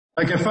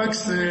Okay,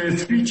 folks, the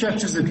three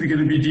chapters that we're going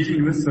to be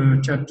dealing with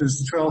are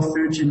chapters 12,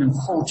 13, and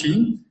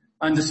 14.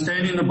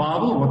 Understanding the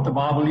Bible, what the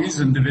Bible is,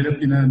 and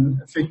developing an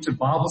effective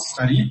Bible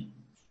study.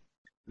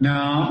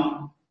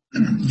 Now,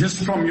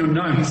 just from your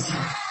notes,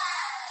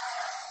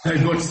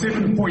 they've got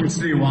 7 points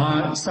there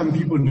why some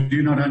people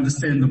do not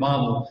understand the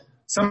Bible.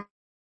 Some of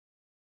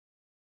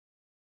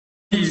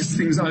these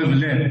things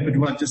overlap, but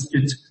we'll just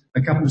get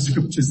a couple of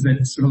scriptures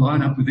that sort of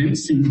line up with them,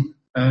 seeing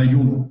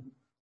your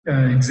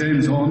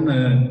exams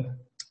on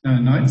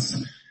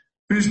notes.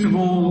 First of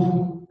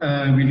all,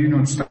 we do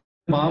not study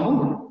the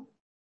Bible.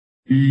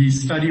 We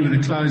study with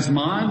a closed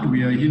mind.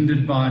 We are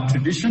hindered by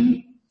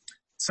tradition.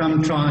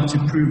 Some try to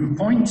prove a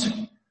point.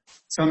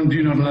 Some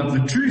do not love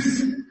the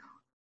truth.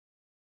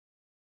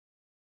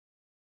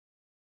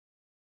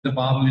 The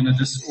Bible in a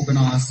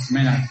disorganized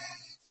manner.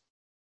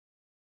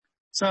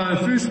 So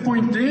first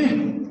point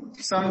there,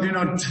 some do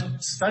not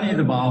study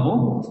the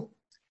Bible.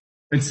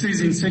 It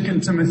says in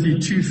 2 Timothy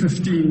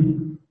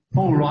 2:15,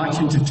 Paul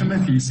writing to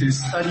Timothy says,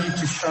 study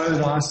to show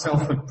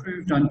thyself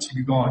approved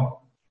unto God,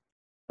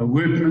 a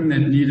workman that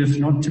needeth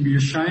not to be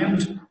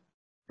ashamed,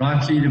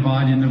 rightly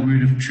dividing the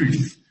word of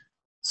truth.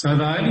 So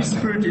the Holy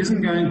Spirit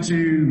isn't going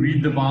to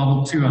read the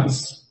Bible to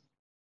us,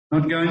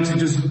 not going to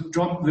just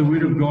drop the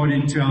word of God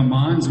into our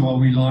minds while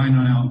we're lying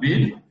on our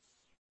bed.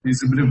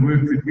 There's a bit of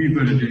work that we've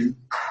got to do.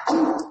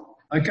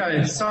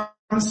 Okay, some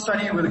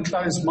study with a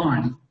closed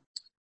mind.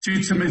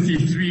 2 Timothy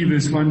 3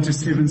 verse 1 to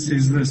 7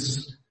 says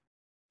this,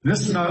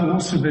 this know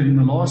also that in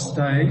the last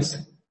days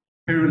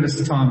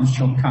perilous times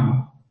shall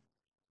come.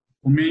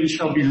 For men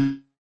shall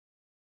be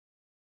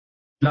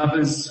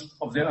lovers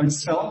of their own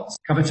selves,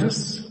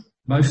 covetous,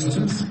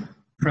 boasters,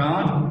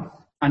 proud,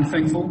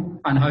 unthankful,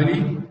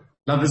 unholy,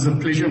 lovers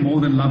of pleasure more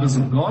than lovers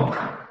of God,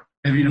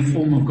 having a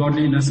form of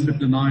godliness but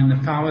denying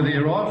the power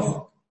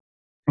thereof.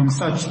 From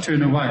such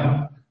turn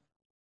away,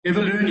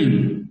 ever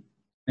learning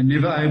and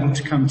never able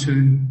to come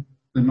to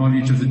the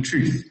knowledge of the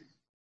truth.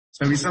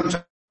 So we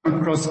sometimes come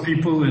across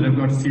people that have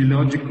got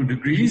theological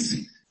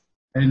degrees,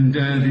 and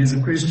there's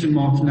a question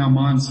mark in our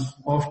minds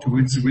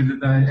afterwards whether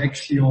they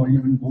actually are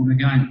even born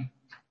again.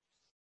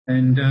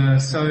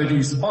 And so it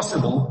is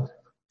possible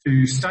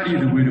to study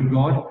the Word of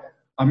God.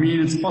 I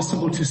mean, it's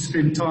possible to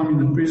spend time in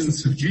the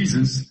presence of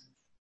Jesus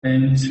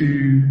and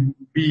to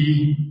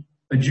be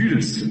a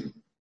Judas.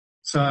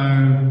 So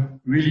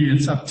really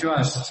it's up to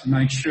us to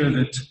make sure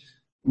that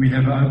we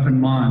have an open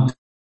mind.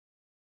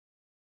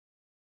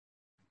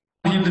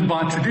 Hindered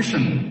by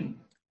tradition.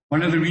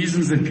 One of the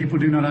reasons that people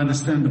do not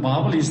understand the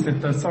Bible is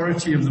that the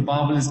authority of the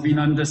Bible has been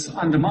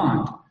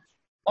undermined.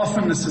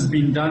 Often this has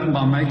been done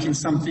by making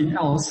something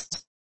else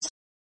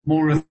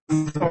more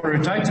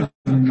authoritative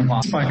than the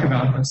Bible. He spoke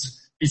about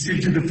this. He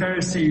said to the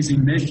Pharisees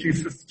in Matthew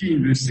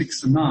 15 verse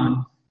 6 and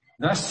 9,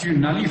 thus you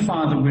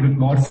nullify the word of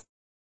God.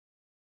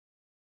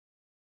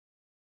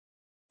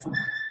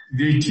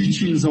 Their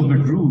teachings are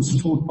but rules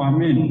taught by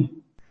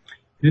men.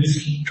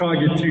 Let's try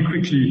to get through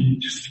quickly,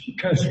 just in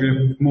case we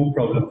have more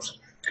problems.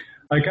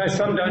 Okay,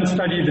 some don't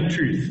study the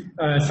truth.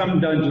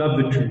 Some don't love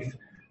the truth.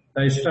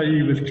 They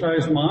study with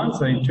closed minds.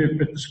 They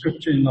interpret the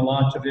scripture in the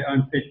light of their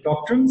own pet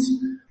doctrines.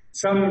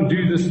 Some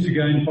do this to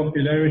gain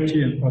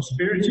popularity and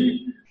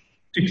prosperity,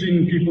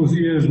 tickling people's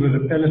ears with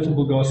a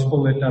palatable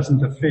gospel that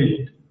doesn't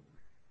offend.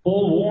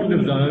 Paul warned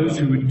of those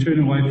who would turn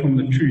away from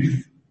the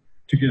truth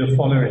to get a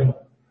following.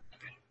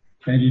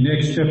 And in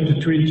Acts chapter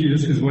 20,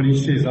 this is what he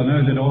says, I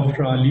know that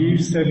after I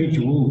leave, savage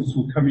wolves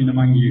will come in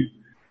among you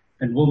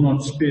and will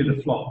not spare the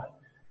flock.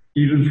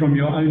 Even from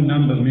your own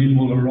number, men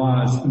will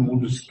arise and will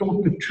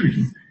distort the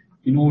truth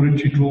in order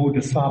to draw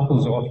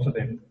disciples after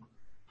them.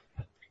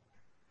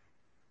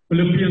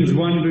 Philippians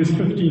 1 verse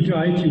 15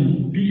 to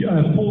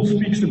 18, Paul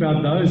speaks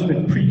about those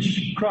that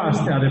preach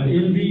Christ out of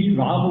envy,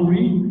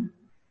 rivalry,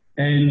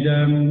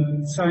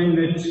 and saying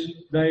that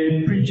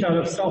they preach out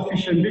of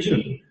selfish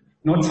ambition,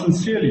 not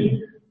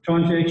sincerely,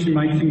 trying to actually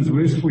make things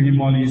worse for him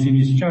while he's in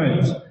his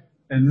chains.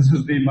 And this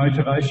is their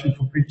motivation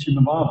for preaching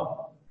the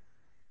Bible.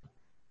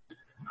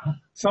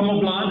 Some are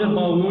blinded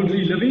by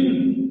worldly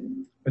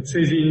living. It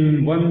says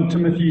in 1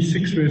 Timothy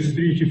 6 verse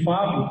 3 to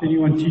 5, if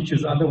anyone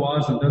teaches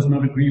otherwise and does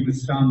not agree with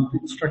sound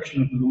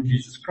instruction of the Lord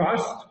Jesus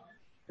Christ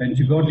and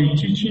to godly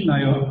teaching,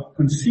 they are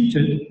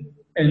conceited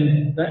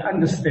and they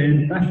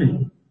understand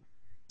nothing.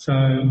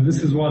 So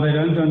this is why they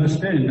don't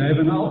understand. They have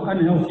an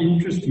unhealthy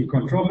interest in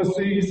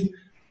controversies,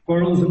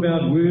 quarrels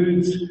about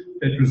words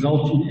that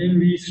result in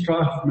envy,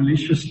 strife,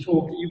 malicious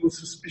talk, evil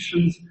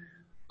suspicions,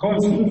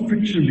 constant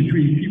friction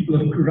between people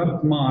of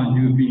corrupt mind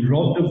who have been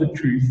robbed of the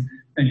truth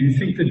and who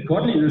think that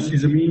godliness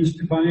is a means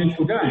to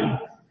financial gain.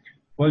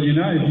 Well, you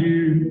know, if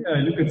you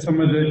look at some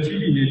of the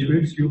TV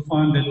networks, you'll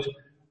find that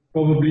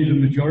probably the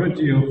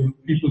majority of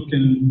people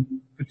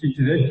can fit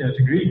into that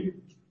category.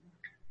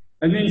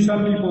 And then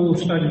some people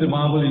study the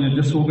Bible in a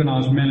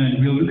disorganized manner,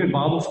 and we'll look at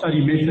Bible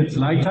study methods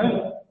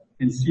later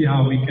and see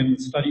how we can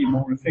study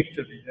more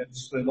effectively.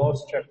 That's the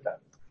last chapter.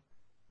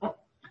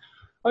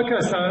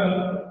 Okay,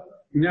 so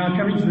now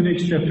coming to the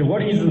next chapter.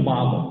 What is the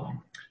Bible?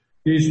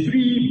 There's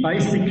three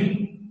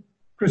basic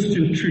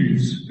Christian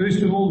truths.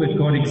 First of all, that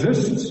God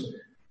exists,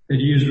 that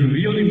He has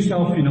revealed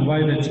Himself in a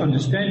way that's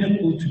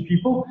understandable to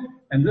people,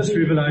 and this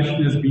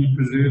revelation has been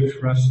preserved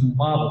for us in the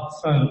Bible.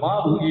 So the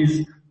Bible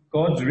is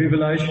God's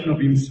revelation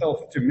of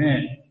Himself to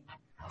man.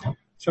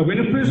 So when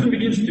a person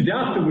begins to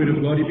doubt the Word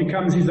of God, he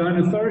becomes his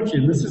own authority,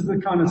 and this is the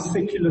kind of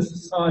secular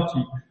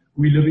society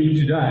we live in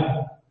today.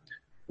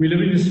 We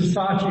live in a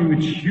society in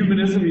which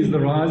humanism is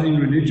the rising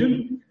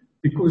religion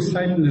because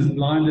Satan has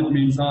blinded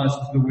men's eyes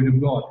to the Word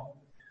of God.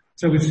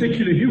 So with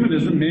secular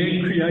humanism,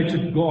 man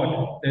created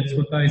God, that's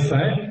what they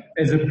say,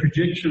 as a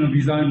projection of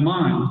his own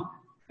mind.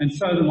 And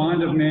so the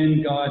mind of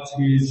man guides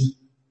his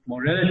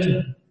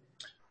morality.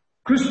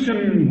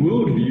 Christian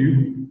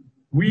worldview,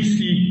 we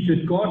see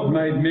that God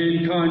made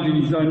mankind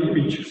in His own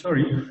image.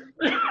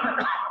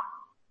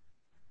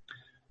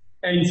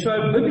 And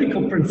so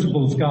biblical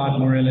principles guide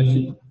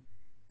morality.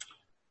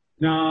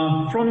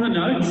 Now, from the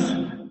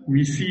notes,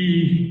 we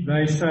see,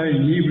 they say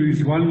in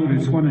Hebrews 1,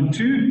 verse 1 and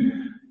 2,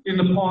 in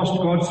the past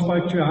God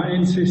spoke to our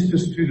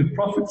ancestors through the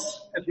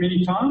prophets at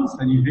many times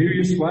and in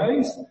various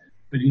ways,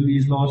 but in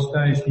these last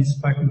days He's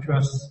spoken to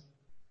us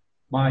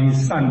by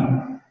His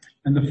Son.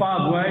 And the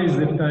 5 ways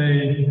that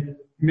they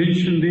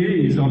mentioned there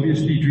is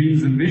obviously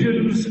dreams and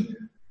visions,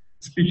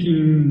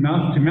 speaking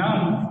mouth to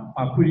mouth,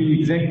 by putting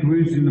exact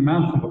words in the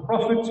mouth of a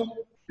prophet,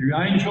 through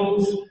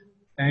angels,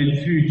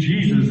 and through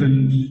Jesus.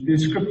 And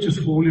there's scriptures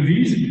for all of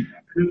these.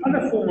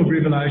 Another form of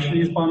revelation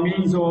is by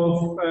means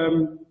of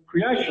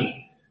creation.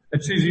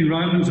 It says in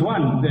Romans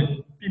 1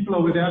 that people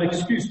are without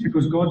excuse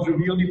because God's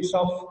revealed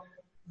Himself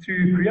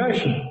through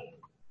creation.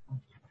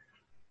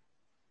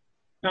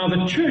 Now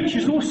the church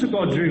is also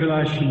God's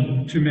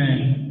revelation to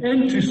man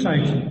and to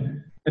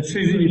Satan. It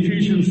says in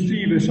Ephesians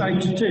 3 verse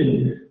 8 to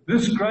 10,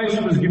 this grace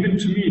was given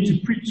to me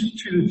to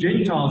preach to the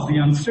Gentiles the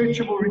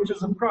unsearchable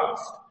riches of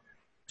Christ,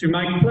 to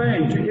make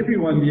plain to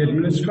everyone the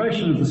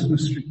administration of this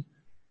mystery,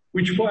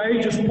 which for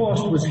ages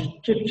past was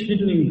kept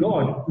hidden in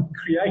God, who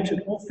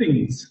created all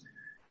things.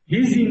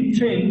 His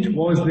intent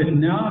was that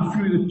now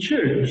through the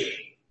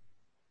church,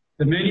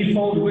 the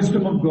manifold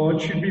wisdom of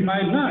God should be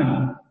made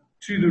known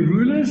to the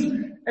rulers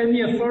and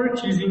the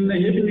authorities in the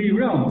heavenly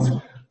realms.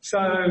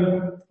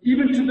 So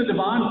even to the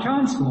divine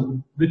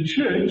council, the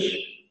church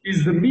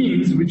is the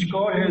means which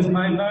God has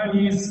made known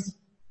His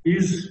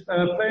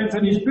plans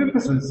and His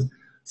purposes.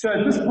 So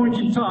at this point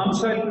in time,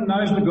 Satan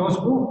knows the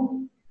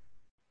gospel.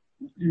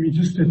 Let me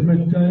just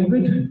admit,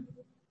 David.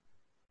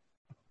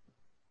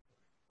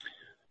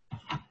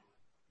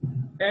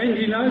 And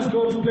he knows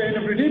God's plan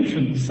of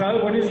redemption.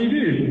 So what does he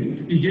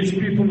do? He gets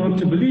people not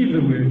to believe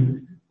the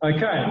word.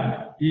 Okay,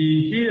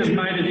 he has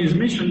made it his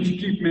mission to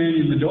keep man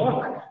in the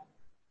dark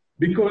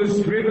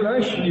because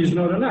revelation is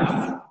not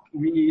enough.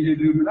 We need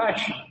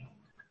illumination.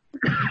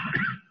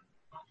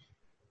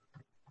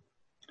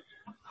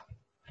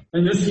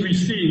 And this we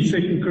see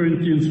in 2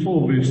 Corinthians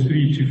 4, verse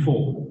 3 to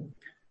 4.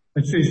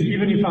 It says,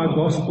 even if our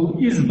gospel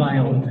is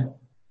veiled,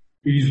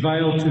 it is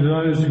veiled to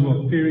those who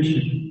are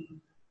perishing.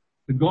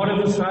 The God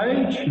of this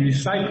age, who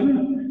is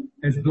Satan,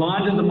 has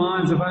blinded the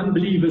minds of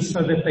unbelievers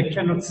so that they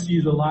cannot see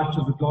the light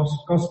of the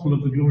gospel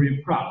of the glory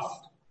of Christ.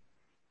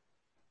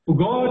 For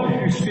God,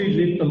 who said,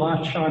 let the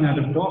light shine out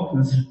of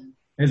darkness,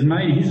 has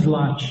made His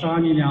light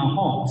shine in our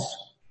hearts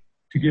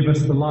to give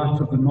us the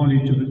light of the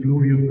knowledge of the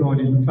glory of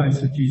God in the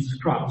face of Jesus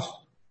Christ.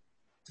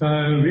 So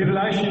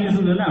revelation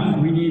isn't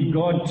enough. We need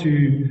God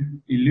to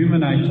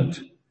illuminate it.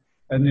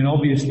 And then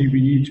obviously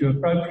we need to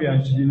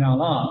appropriate it in our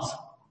lives.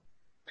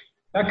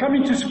 Now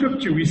coming to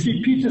scripture, we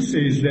see Peter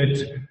says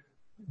that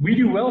we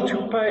do well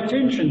to pay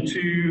attention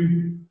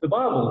to the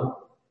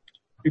Bible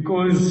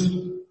because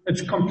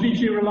it's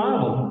completely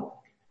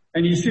reliable.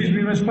 And he says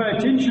we must pay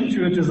attention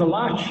to it as a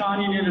light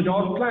shining in a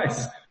dark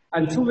place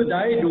until the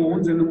day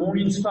dawns and the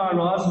morning star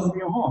rises in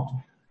your heart.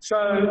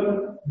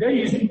 So that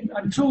is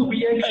until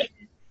we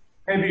actually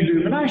have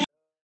illumination.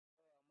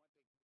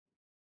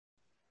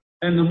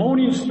 And the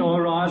morning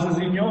star rises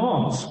in your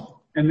hearts,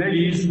 and that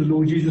is the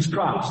Lord Jesus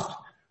Christ.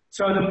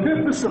 So the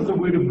purpose of the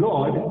Word of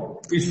God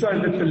is so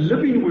that the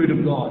living Word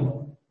of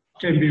God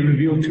can be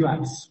revealed to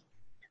us.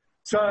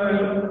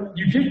 So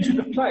you get to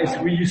the place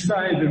where you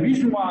say, the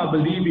reason why I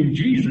believe in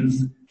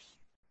Jesus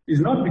is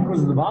not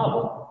because of the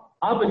Bible.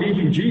 I believe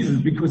in Jesus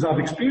because I've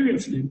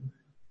experienced Him.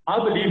 I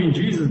believe in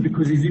Jesus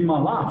because He's in my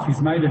life.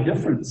 He's made a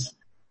difference.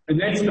 And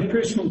that's the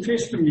personal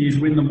testimony, is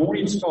when the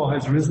morning star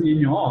has risen in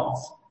your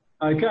hearts.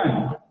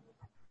 Okay.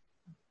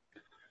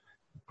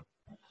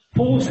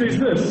 Paul says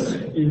this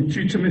in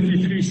 2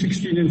 Timothy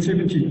 3:16 and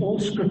 17, all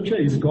scripture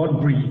is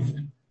God-breathed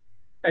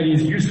and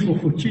is useful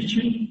for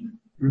teaching,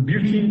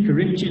 rebuking,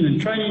 correcting,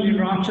 and training in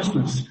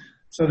righteousness,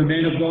 so the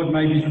man of God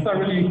may be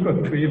thoroughly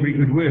equipped for every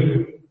good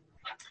work.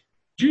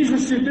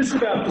 Jesus said this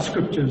about the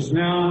scriptures.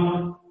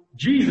 Now,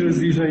 Jesus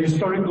is a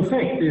historical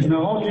fact. There's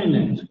no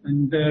arguing that,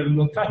 and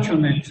we'll touch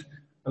on that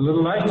a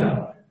little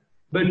later.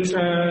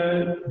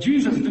 But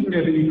Jesus didn't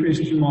have any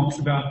question marks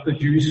about the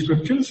Jewish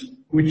scriptures,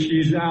 which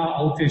is our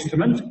Old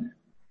Testament.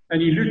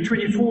 And in Luke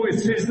 24 it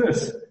says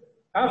this,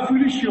 how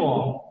foolish you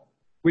are,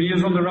 When he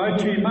was on the road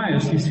to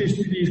Emmaus, he says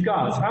to these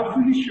guys, how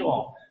foolish you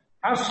are,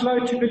 how slow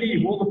to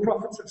believe all the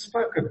prophets have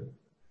spoken.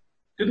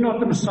 Did not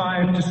the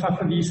Messiah have to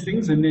suffer these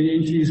things and then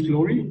enter his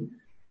glory?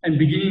 And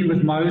beginning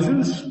with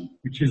Moses,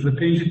 which is the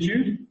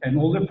Pentateuch, and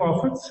all the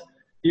prophets,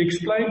 he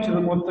explained to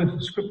them what the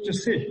scripture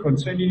said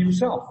concerning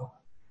himself.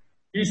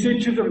 He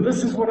said to them,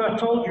 this is what I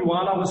told you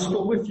while I was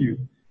still with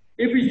you.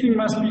 Everything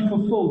must be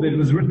fulfilled that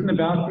was written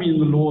about me in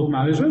the law of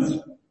Moses,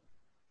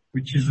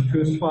 which is the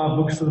first 5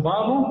 books of the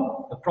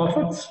Bible, the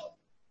prophets,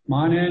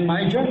 minor and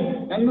major,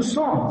 and the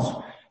Psalms.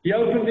 He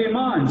opened their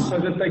minds so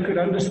that they could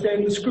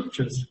understand the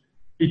scriptures.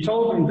 He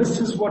told them, this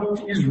is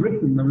what is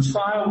written. The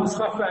Messiah will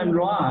suffer and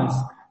rise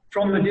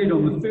from the dead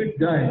on the 3rd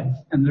day,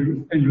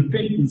 and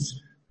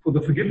repentance for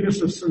the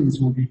forgiveness of sins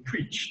will be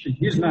preached in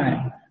his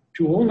name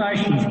to all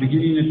nations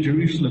beginning at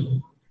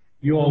Jerusalem.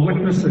 You are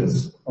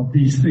witnesses of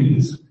these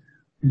things.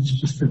 It's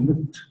just a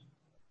bit.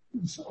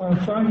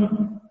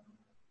 Phone.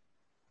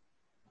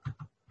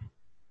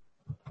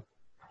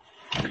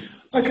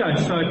 Okay,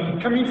 so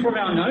coming from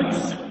our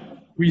notes,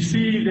 we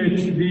see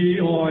that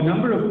there are a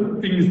number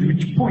of things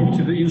which point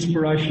to the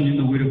inspiration in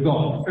the Word of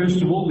God.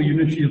 First of all, the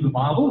unity of the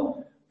Bible.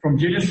 From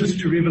Genesis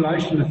to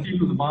Revelation, the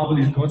theme of the Bible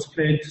is God's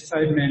plan to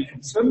save man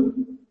from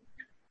sin.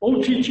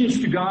 All teachings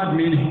to guide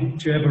men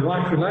to have a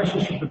right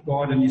relationship with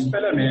God and his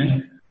fellow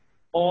man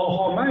are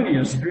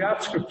harmonious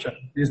throughout Scripture.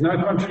 There's no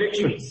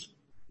contradictions,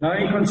 no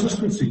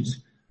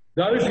inconsistencies.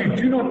 Those who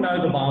do not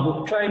know the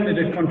Bible claim that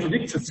it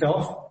contradicts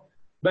itself,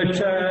 but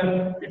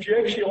if you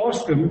actually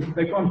ask them,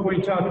 they can't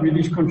point out where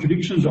these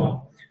contradictions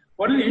are.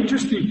 One of the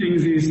interesting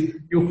things is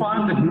you'll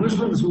find that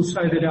Muslims will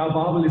say that our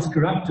Bible is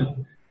corrupted.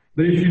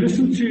 But if you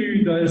listen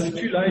to those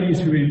 2 ladies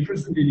who were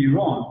imprisoned in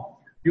Iran,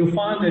 you'll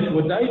find that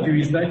what they do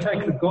is they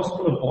take the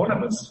Gospel of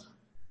Barnabas,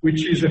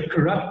 which is a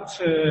corrupt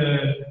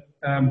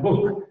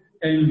book,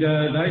 and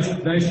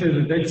they say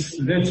that that's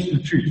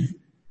the truth.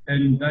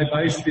 And they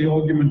base their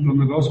argument on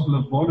the Gospel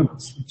of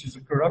Barnabas, which is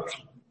a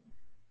corruption.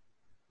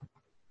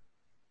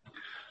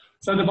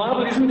 So the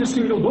Bible isn't a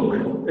single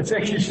book. It's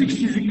actually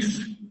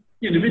 66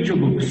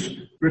 individual books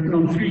written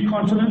on 3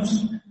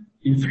 continents,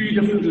 in 3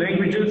 different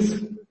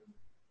languages,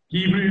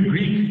 Hebrew,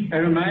 Greek,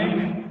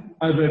 Aramaic,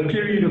 over a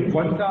period of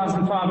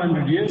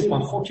 1,500 years by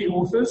 40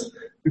 authors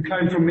who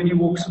came from many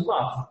walks of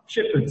life: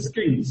 shepherds,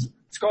 kings,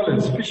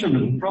 scholars,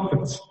 fishermen,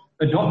 prophets,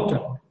 a doctor,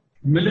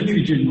 a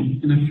military general,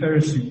 and a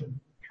Pharisee.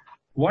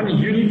 One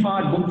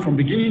unified book from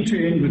beginning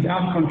to end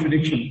without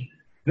contradiction.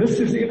 This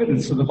is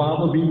evidence of the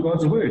Bible being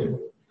God's Word.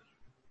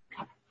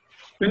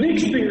 The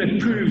next thing that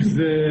proves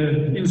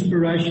the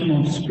inspiration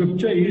of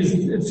Scripture is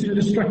its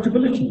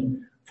indestructibility.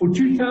 For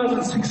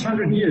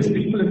 2,600 years,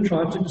 people have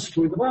tried to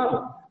destroy the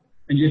Bible,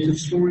 and yet it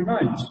still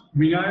remains.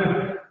 We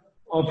know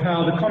of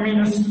how the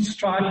communists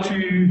tried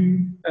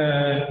to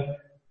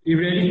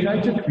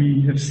eradicate it.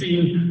 We have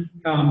seen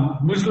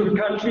Muslim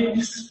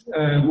countries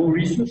more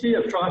recently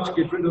have tried to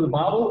get rid of the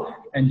Bible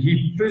and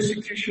heap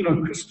persecution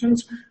on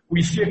Christians.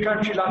 We see a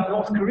country like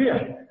North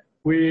Korea,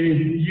 where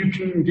you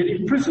can get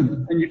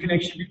imprisoned and you can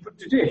actually be put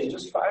to death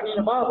just for owning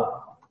a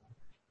Bible.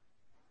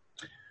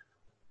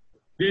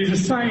 There's a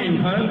saying,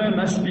 Homer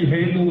must be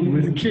handled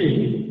with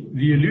care.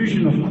 The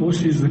allusion, of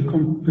course, is the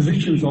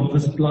compositions of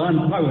this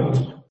blind poet,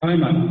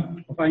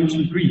 Homer, of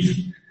ancient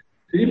Greece.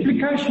 The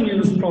implication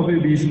in this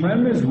proverb is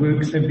Homer's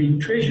works have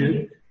been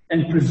treasured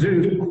and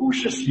preserved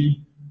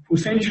cautiously for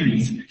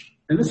centuries.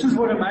 And this is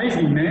what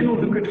amazing. Man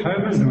will look at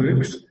Homer's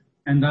works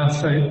and they'll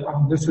say,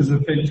 oh, this is a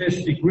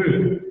fantastic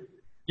work.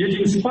 Yet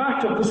in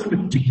spite of this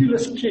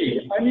meticulous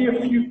care, only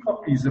a few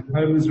copies of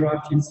Homer's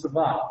writings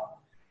survive.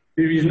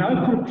 There is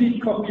no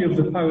complete copy of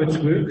the poet's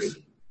works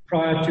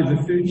prior to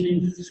the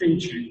 13th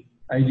century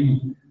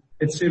AD.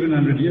 It's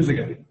 700 years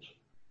ago.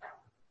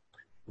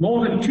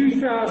 More than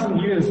 2,000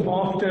 years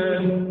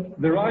after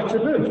the writer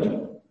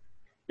lived.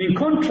 In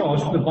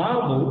contrast, the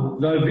Bible,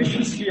 though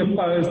viciously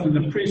opposed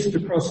and oppressed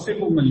across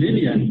several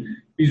millennia,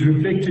 is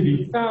reflected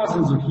in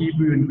thousands of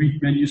Hebrew and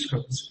Greek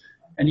manuscripts,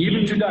 and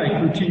even today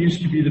continues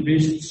to be the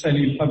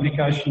best-selling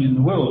publication in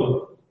the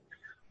world.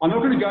 I'm not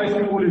going to go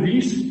through all of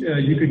these.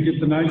 You could get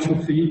the notes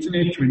off the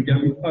internet when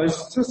Gavin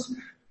posts this,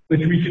 but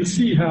we can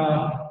see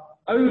how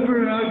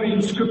over and over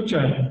in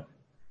Scripture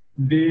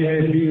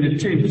there have been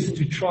attempts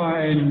to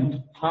try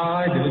and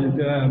hide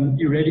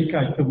and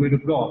eradicate the Word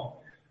of God.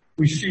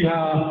 We see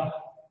how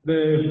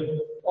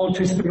the Old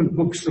Testament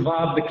books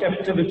survived the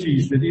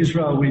captivities that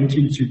Israel went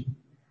into.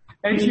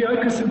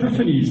 Antiochus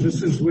Epiphanes,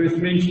 this is worth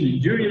mentioning.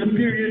 During the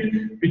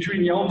period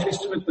between the Old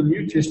Testament and the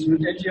New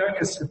Testament,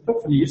 Antiochus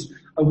Epiphanes,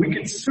 a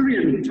wicked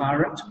Syrian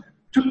tyrant,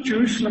 took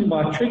Jerusalem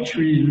by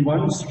treachery in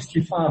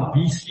 165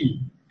 BC.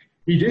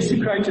 He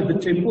desecrated the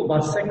temple by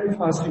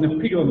sacrificing a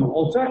pig on the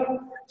altar.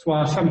 That's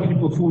why some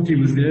people thought he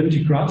was the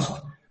Antichrist.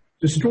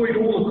 Destroyed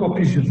all the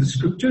copies of the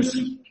scriptures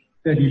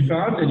that he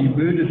found, and he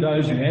murdered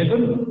those who had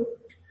them.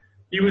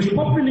 He was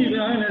popularly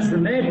known as the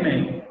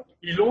Madman.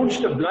 He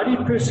launched a bloody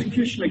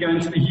persecution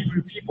against the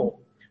Hebrew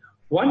people.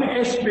 One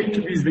aspect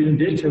of his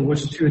vendetta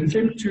was to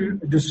attempt to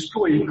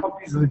destroy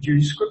copies of the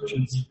Jewish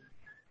scriptures.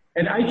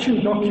 An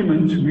ancient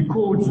document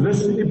records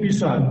this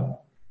episode.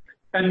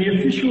 And the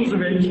officials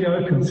of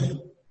Antiochus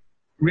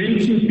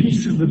rent in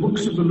pieces the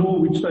books of the law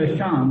which they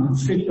found and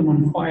set them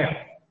on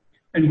fire.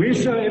 And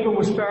wheresoever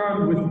was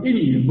found with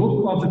any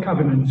book of the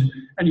covenant,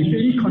 and if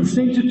any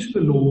consented to the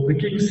law, the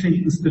king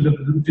sentenced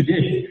delivered them to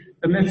death.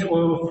 And that's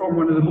from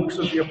one of the books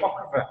of the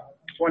Apocrypha,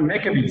 1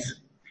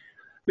 Maccabees.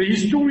 The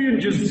historian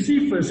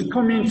Josephus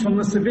comments on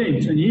this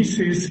event, and he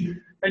says,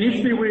 and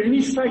if there were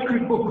any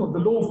sacred book of the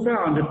law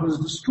found, it was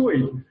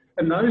destroyed,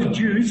 and those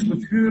Jews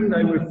with whom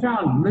they were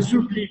found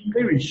miserably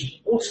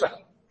perished also.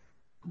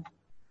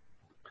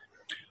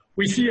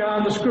 We see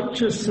how the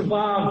scriptures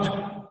survived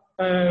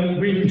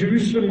when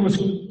Jerusalem was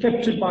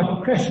captured by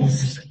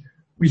Crassus.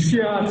 We see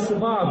how it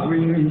survived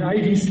when in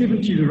AD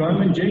 70 the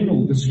Roman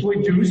general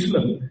destroyed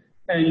Jerusalem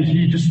and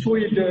he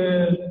destroyed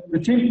the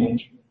temple.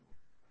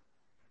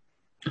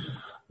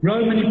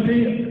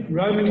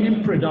 Roman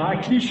Emperor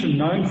Diocletian,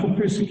 known for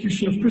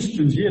persecution of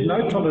Christians, he had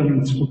no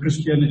tolerance for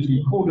Christianity.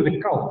 He called it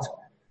a cult.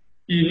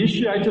 He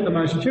initiated the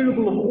most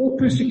terrible of all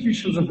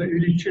persecutions of the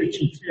early church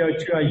in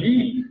 302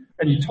 AD,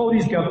 and he told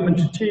his government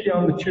to tear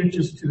down the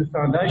churches to the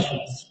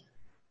foundations.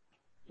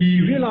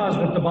 He realized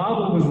that the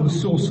Bible was the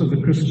source of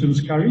the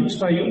Christians' courage,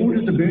 so he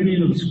ordered the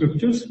burning of the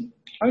scriptures.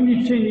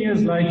 Only 10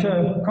 years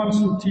later,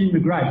 Constantine the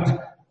Great,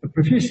 a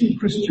professing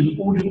Christian,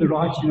 ordered the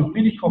writing of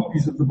many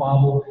copies of the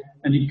Bible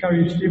and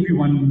encouraged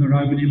everyone in the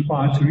Roman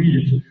Empire to read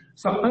it.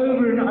 So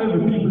over and over,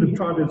 people have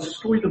tried to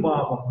destroy the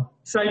Bible.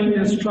 Satan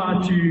has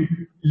tried to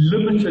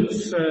limit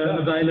its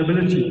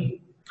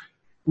availability.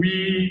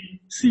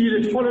 We see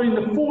that following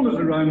the fall of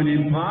the Roman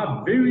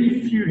Empire,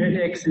 very few had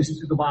access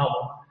to the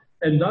Bible.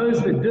 And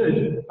those that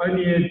did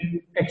only had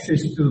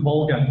access to the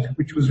Vulgate,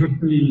 which was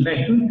written in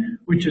Latin,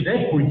 which at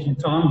that point in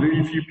time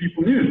very few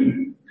people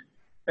knew.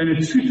 And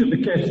it suited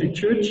the Catholic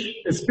Church,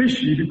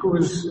 especially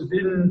because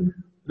then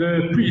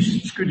the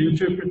priests could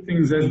interpret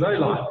things as they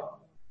liked.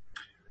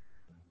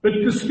 But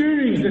the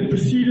stirrings that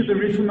preceded the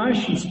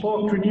Reformation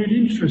sparked renewed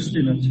interest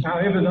in it.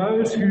 However,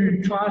 those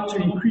who tried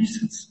to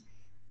increase its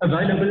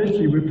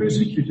availability were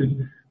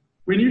persecuted.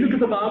 When you look at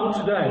the Bible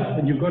today,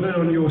 and you've got it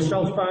on your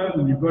cell phone,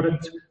 and you've got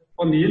it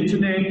on the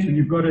internet, and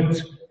you've got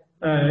it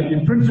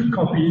in printed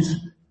copies,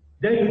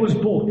 that was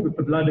bought with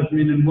the blood of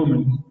men and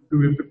women who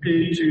were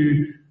prepared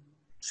to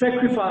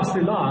sacrifice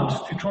their lives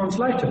to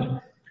translate it.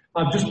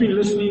 I've just been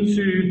listening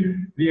to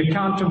the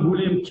account of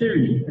William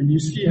Carey, and you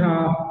see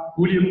how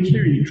William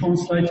Carey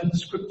translated the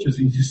scriptures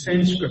into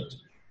Sanskrit,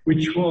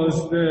 which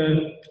was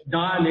the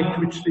dialect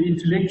which the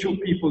intellectual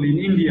people in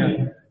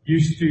India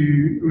used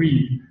to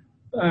read.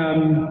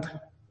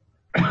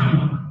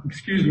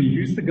 Excuse me,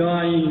 who's the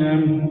guy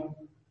in...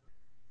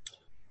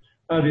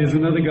 there's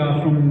another guy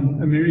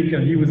from America.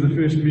 He was the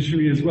first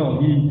missionary as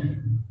well. He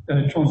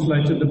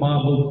translated the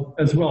Bible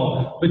as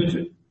well. But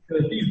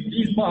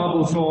these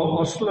Bibles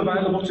are still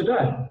available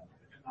today.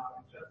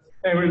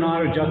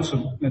 Aaron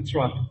Judson, that's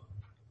right.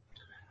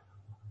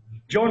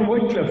 John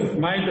Wycliffe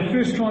made the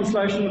first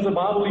translation of the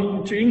Bible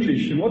into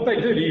English. And what they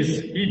did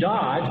is, he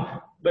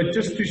died, but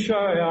just to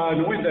show how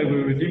annoyed they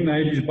were with him, they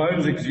had his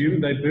bones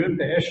exhumed, they burned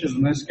the ashes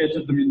and they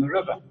scattered them in the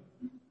river.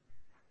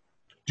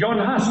 John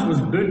Huss was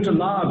burnt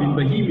alive in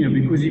Bohemia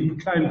because he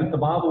proclaimed that the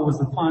Bible was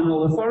the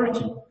final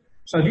authority.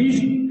 So these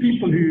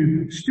people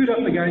who stood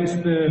up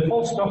against the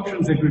false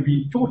doctrines that were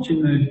being taught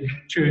in the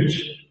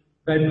church,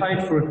 they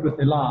paid for it with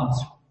their lives.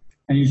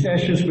 And his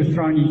ashes were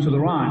thrown into the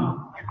Rhine.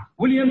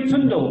 William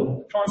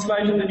Tyndale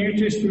translated the New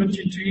Testament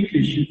into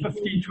English in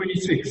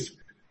 1526.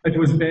 It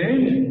was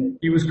banned,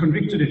 he was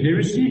convicted of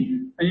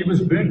heresy, and he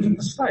was burnt at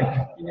the stake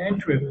in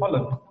Antwerp,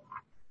 Holland.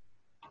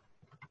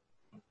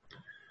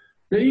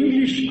 The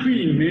English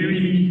Queen,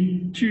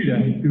 Mary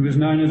Tudor, who was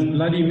known as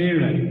Bloody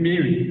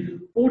Mary,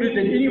 ordered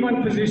that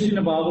anyone possessing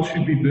a Bible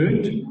should be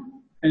burnt,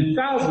 and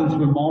thousands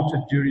were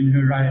martyred during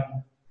her reign.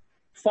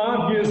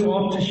 5 years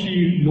after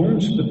she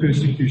launched the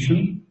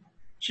persecution,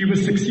 she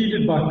was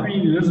succeeded by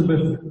Queen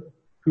Elizabeth,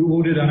 who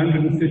ordered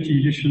 130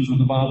 editions of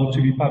the Bible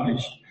to be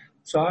published.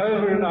 So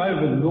over and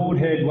over, the Lord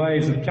had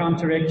ways of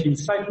counteracting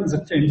Satan's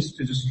attempts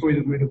to destroy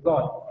the Word of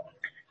God.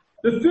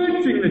 The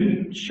third thing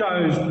that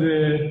shows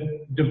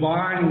the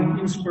divine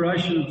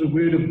inspiration of the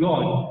Word of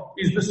God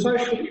is the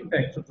social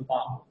impact of the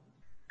Bible.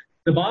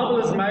 The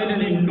Bible has made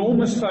an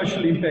enormous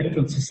social impact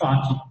on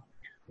society.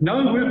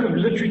 No work of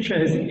literature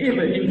has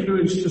ever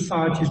influenced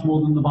societies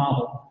more than the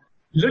Bible.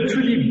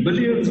 Literally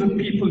billions of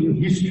people in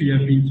history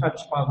have been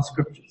touched by the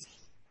scriptures.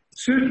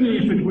 Certainly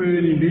if it were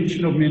an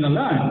invention of men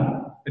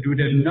alone, it would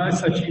have no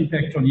such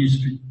impact on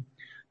history.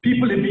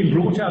 People have been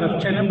brought out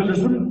of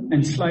cannibalism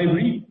and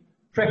slavery.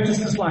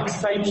 Practices like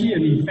sati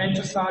and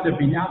infanticide have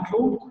been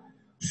outlawed.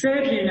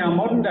 Sadly, in our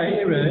modern day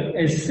era,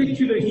 as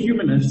secular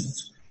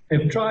humanists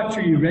have tried to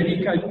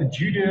eradicate the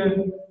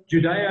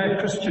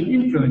Judeo-Christian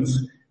influence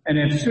and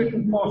have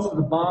certain parts of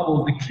the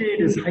Bible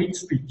declared as hate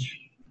speech.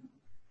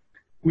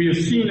 We have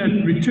seen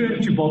it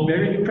return to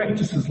barbaric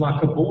practices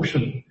like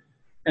abortion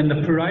and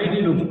the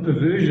parading of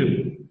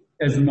perversion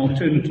as an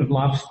alternative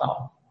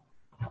lifestyle.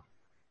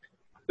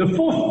 The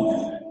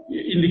fourth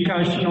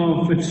indication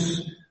of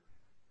its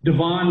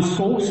divine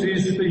source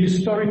is the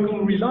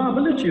historical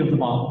reliability of the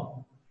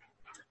Bible.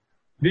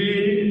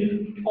 There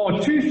are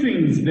two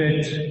things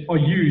that are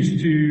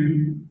used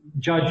to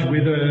judge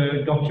whether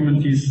a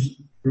document is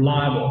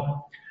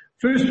reliable.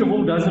 First of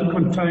all, does it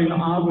contain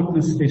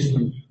eyewitness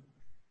testimony?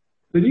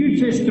 The New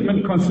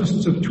Testament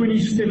consists of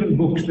 27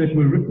 books that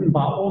were written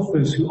by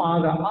authors who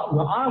either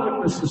were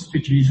eyewitnesses to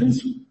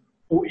Jesus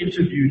or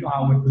interviewed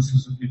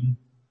eyewitnesses of him.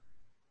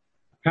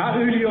 How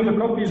early are the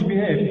copies we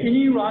have?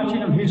 Any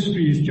writing of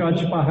history is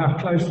judged by how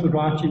close the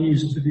writing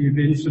is to the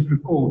events it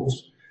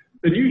records.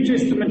 The New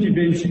Testament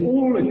events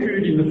all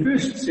occurred in the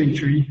 1st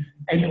century,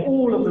 and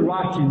all of the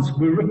writings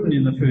were written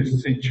in the 1st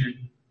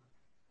century.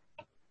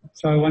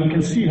 So one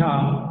can see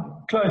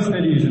how close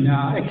that is and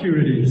how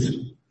accurate it is.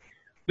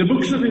 The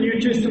books of the New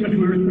Testament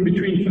were written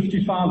between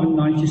 55 and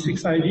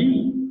 96 AD,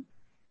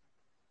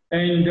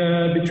 and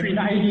between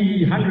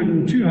AD 100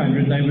 and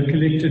 200 they were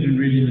collected and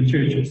read in the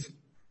churches.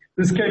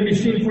 This can be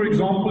seen, for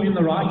example, in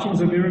the writings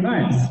of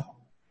Memorise.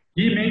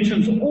 He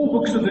mentions all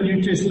books of the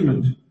New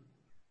Testament,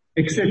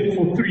 except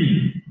for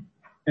 3,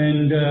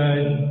 and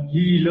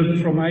he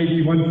lived from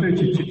AD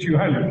 130 to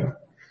 200.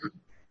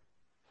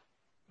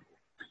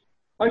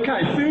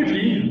 Okay,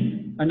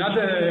 thirdly,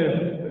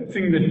 another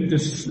thing that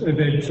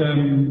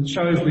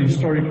shows the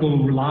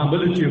historical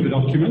reliability of a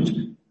document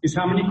is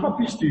how many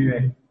copies do you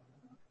have.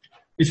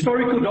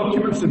 Historical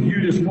documents are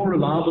viewed as more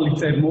reliable if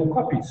they have more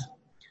copies.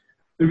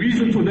 The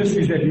reason for this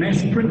is that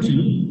mass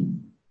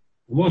printing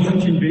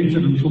wasn't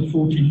invented until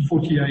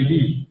 1440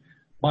 AD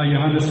by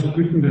Johannes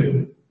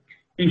Gutenberg.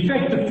 In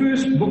fact, the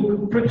first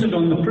book printed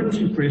on the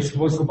printing press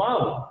was the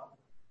Bible.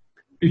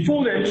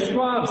 Before that,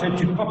 scribes had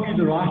to copy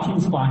the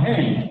writings by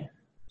hand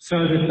so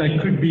that they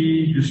could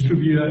be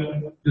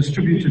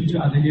distributed to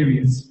other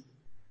areas.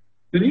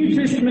 The New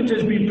Testament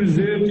has been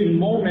preserved in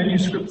more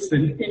manuscripts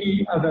than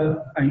any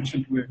other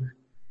ancient work.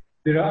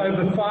 There are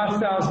over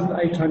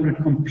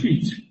 5,800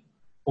 complete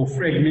or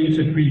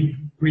fragmented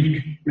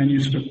Greek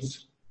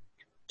manuscripts,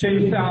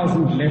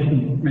 10,000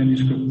 Latin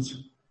manuscripts,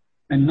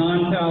 and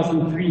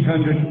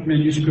 9,300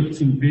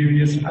 manuscripts in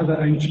various other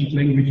ancient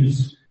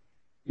languages,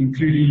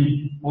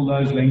 including all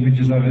those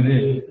languages over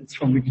there. It's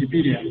from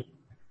Wikipedia.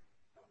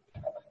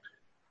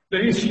 The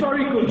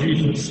historical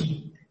Jesus.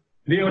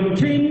 There are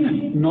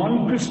 10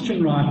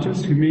 non-Christian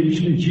writers who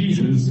mention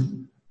Jesus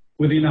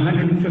within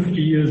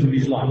 150 years of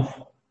his life.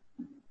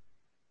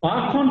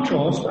 By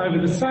contrast, over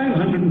the same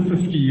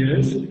 150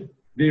 years,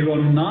 there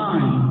are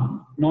 9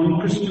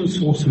 non-Christian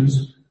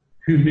sources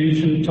who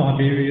mention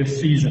Tiberius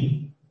Caesar.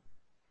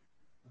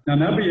 Now,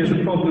 nobody has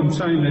a problem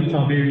saying that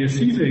Tiberius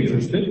Caesar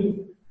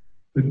existed,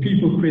 but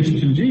people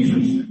question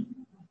Jesus.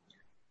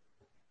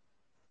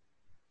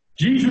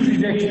 Jesus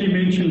is actually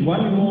mentioned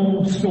one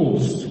more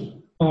source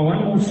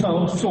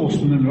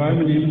than the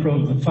Roman emperor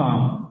of the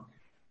time.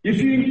 If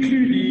you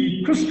include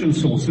the Christian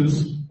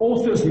sources,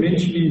 authors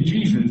mentioning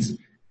Jesus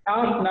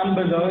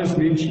outnumber those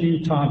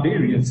mentioning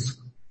Tiberius,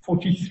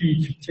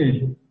 43 to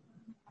 10.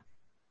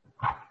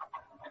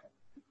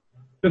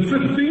 The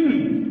fifth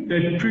thing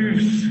that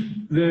proves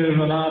the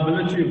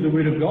reliability of the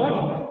Word of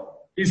God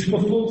is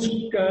fulfilled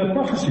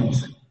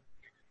prophecies.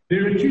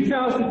 There are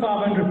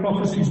 2,500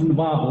 prophecies in the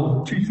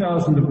Bible,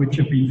 2,000 of which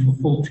have been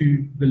fulfilled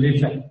to the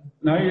letter.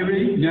 No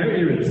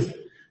errors.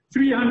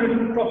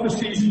 300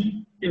 prophecies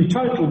in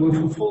total were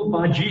fulfilled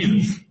by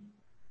Jesus.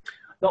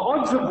 The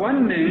odds of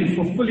one man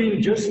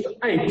fulfilling just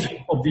 8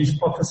 of these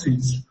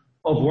prophecies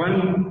of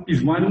one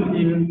is 1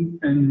 in,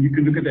 and you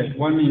can look at that,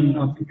 1 in,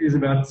 I think there's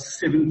about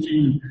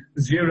 17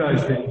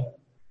 zeros there.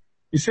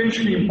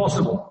 Essentially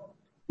impossible,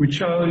 which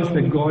shows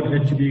that God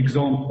had to be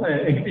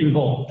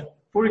involved.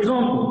 For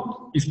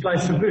example, his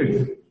place of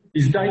birth,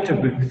 his date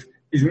of birth,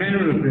 his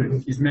manner of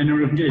birth, his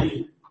manner of death,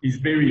 his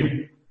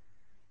burial.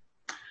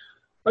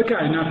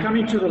 Okay, now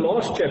coming to the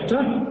last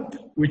chapter,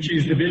 which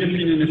is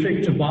developing an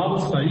effective Bible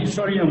study.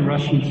 Sorry I'm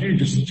rushing through,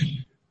 just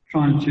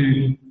trying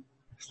to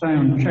stay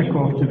on track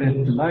after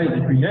that delay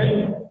that we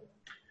had.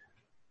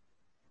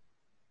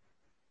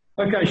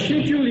 Okay,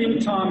 schedule in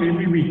time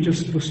every week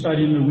just for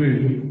studying the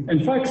Word.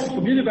 And folks,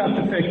 forget about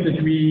the fact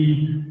that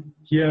we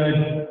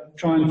here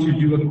trying to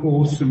do a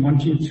course and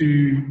wanting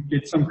to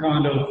get some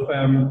kind of,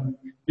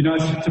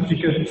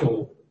 certificate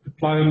or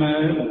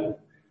diploma,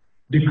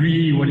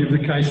 degree, whatever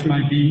the case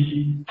may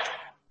be.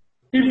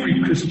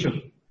 Every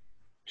Christian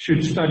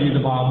should study the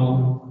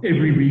Bible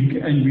every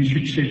week, and we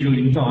should schedule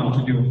in time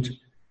to do it.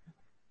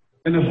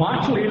 And a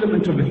vital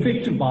element of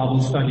effective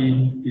Bible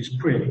study is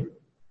prayer.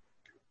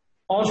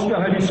 Ask the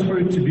Holy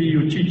Spirit to be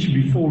your teacher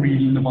before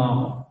reading the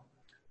Bible.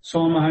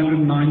 Psalm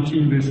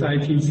 119 verse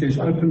 18 says,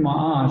 "Open my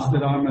eyes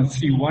that I may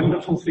see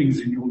wonderful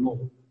things in your law."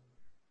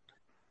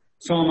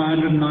 Psalm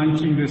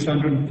 119 verse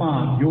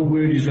 105, "Your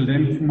word is a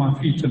lamp for my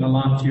feet and a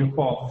light to your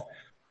path."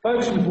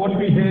 Folks, with what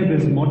we have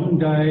as modern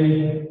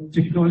day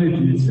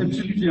technology, it's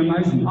absolutely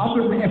amazing. I've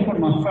got an app on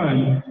my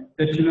phone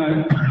that,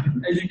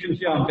 as you can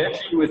hear, I'm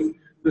battling with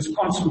this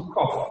constant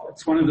cough.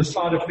 It's one of the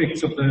side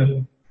effects of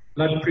the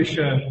blood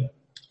pressure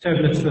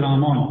tablets that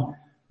I'm on.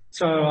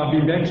 So I've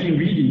been battling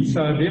reading.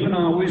 So Bev and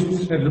I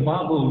always have the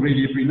Bible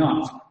read every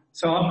night.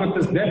 So I've got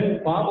this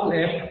Bible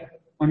app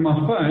on my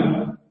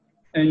phone,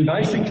 And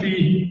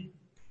basically,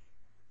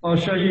 I'll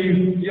show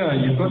you, yeah,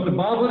 you've got the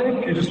Bible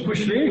app, you just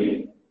push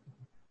there.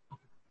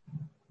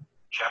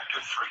 Chapter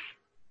 3.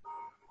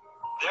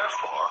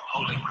 Therefore,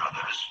 holy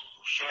brothers,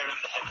 share in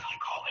the heavenly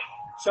calling.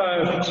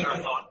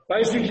 So,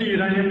 basically you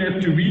don't even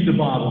have to read the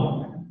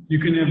Bible. You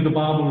can have the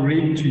Bible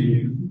read to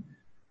you.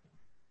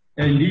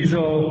 And these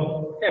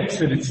are apps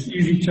that it's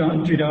easy to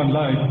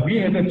download. We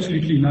have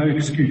absolutely no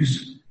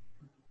excuse.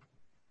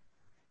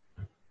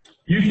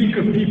 You think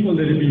of people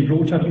that have been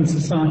brought up in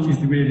societies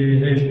where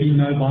there has been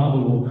no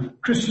Bible, or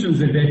Christians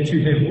that had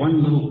to have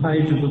one little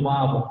page of the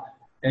Bible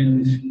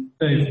and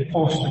they've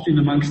passed it in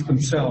amongst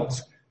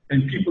themselves,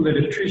 and people that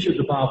have treasured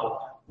the Bible.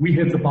 We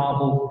have the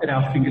Bible at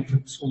our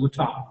fingertips all the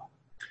time.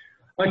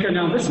 Okay,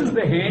 now this is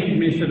the hand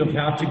method of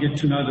how to get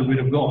to know the Word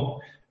of God.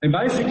 And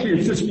basically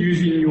it's just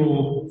using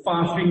your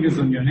 5 fingers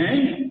on your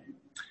hand.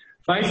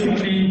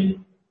 Basically,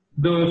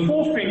 the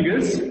 4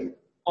 fingers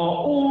are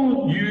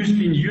all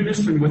used in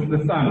unison with the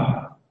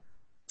thumb.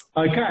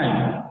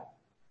 Okay,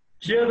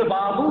 hear the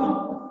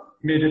Bible,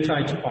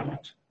 meditate upon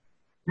it.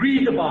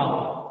 Read the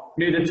Bible,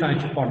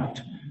 meditate upon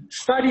it.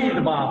 Study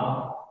the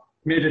Bible,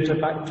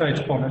 meditate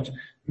upon it.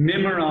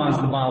 Memorize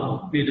the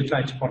Bible,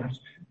 meditate upon it.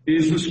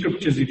 There's the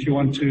scriptures if you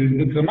want to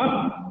look them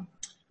up.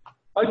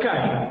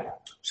 Okay,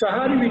 so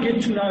how do we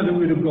get to know the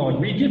Word of God?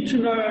 We get to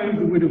know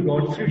the Word of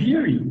God through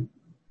hearing.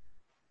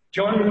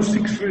 John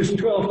 6 verse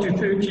 12 to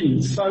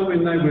 13, so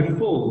when they were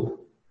full,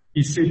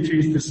 he said to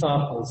his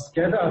disciples,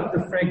 gather up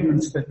the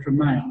fragments that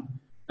remain.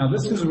 Now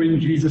this is when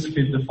Jesus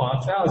fed the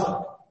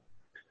 5,000,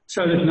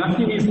 so that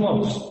nothing is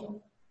lost.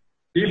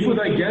 Therefore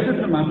they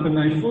gathered them up and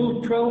they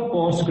filled 12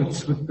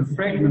 baskets with the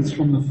fragments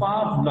from the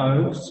 5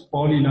 loaves,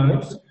 barley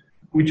loaves,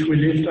 which were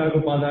left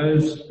over by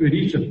those who had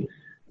eaten.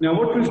 Now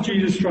what was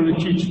Jesus trying to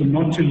teach them?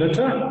 Not to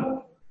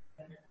litter?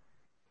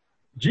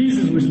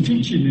 Jesus was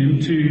teaching them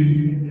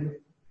to,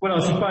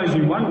 well, I suppose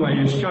in one way,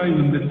 he's showing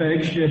them that they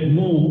actually had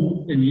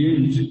more in the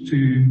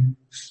end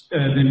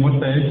than what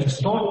they had to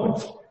start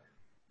with.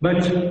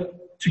 But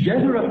to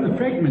gather up the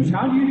fragments,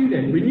 how do you do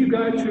that? When you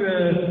go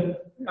to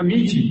a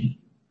meeting,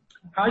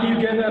 how do you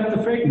gather up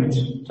the fragments?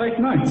 Take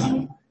notes.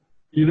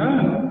 You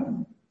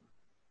know?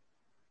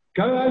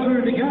 Go over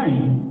it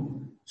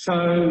again.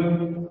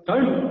 So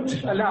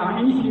don't allow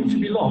anything to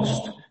be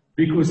lost,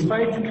 because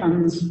faith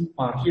comes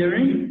by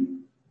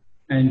hearing,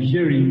 and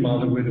hearing by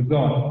the Word of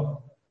God.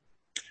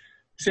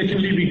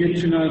 Secondly, we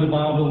get to know the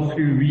Bible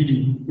through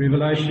reading.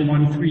 Revelation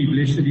 1:3,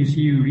 blessed is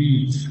he who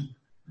reads,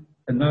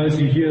 and those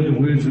who hear the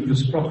words of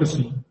this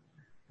prophecy,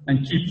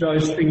 and keep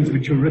those things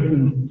which are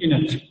written in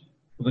it,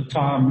 for the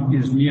time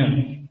is near.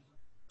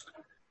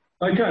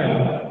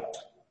 Okay,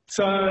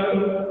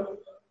 so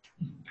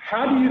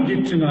how do you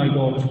get to know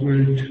God's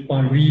Word?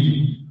 By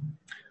reading.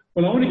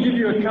 Well, I want to give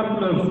you a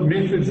couple of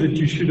methods that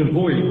you should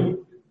avoid.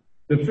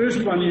 The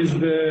first one is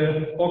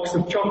the box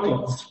of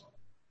chocolates.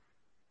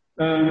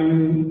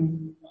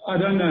 I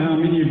don't know how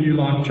many of you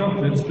like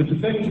chocolates, but the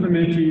fact of the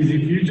matter is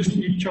if you just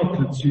eat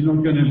chocolates, you're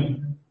not going to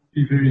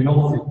be very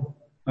healthy.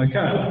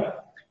 Okay?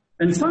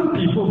 And some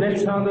people,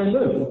 that's how they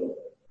live.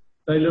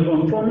 They live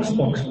on promise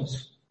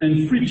boxes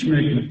and fridge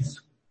magnets.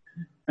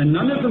 And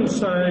none of them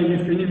say,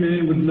 if any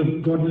man would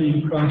live godly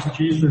in Christ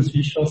Jesus,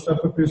 he shall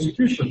suffer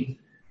persecution.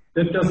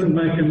 That doesn't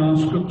make a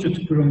nice scripture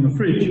to put on the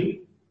fridge.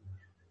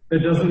 That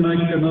doesn't make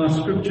a nice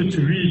scripture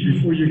to read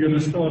before you're going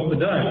to start the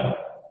day.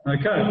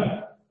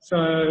 Okay?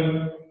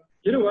 So,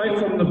 get away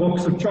from the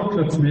box of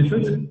chocolates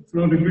method. It's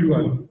not a good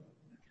one.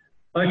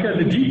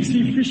 Okay, the deep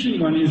sea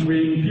fishing one is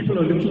when people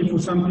are looking for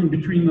something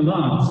between the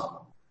lines.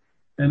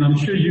 And I'm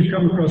sure you've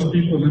come across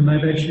people and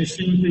they've actually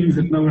seen things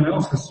that no one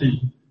else has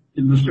seen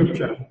in the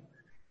scripture.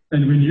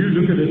 And when you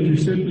look at it, you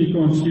certainly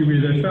can't see where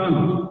they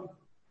found it.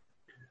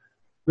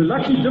 The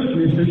lucky dip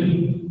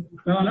method,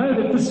 now I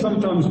know that this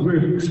sometimes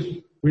works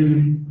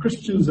when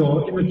Christians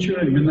are immature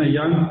and when they're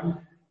young.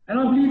 And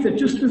I believe that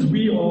just as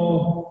we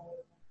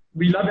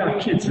love our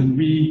kids and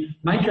we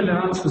make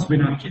allowances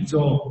when our kids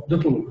are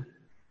little,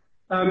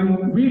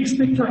 we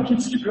expect our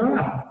kids to grow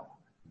up.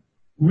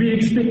 We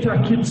expect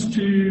our kids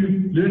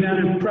to learn how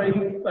to pray,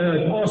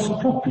 ask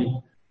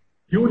properly.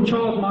 Your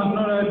child might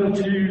not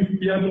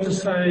be able to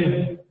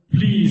say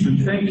please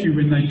and thank you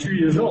when they're 2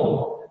 years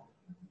old.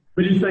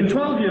 But if they're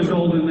 12 years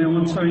old and they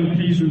aren't saying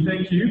please and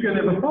thank you, you're going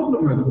to have a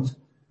problem with it.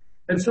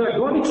 And so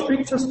God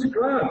expects us to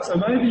grow up. So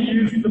maybe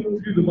you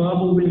flipped through the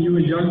Bible when you were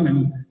young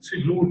and said,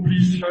 Lord,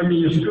 please show me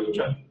your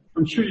scripture.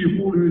 I'm sure you've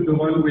all heard the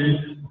one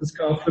where this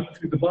guy flipped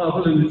through the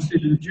Bible and it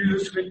said, and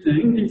Judas went to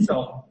hang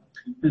himself.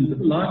 And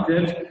didn't like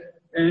that.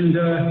 And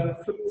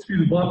flipped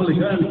through the Bible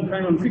again and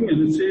came on finger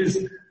and it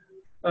says,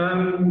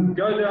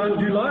 go down and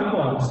do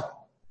likewise.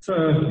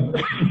 So,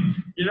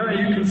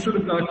 you can sort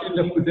of like end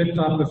up with that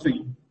type of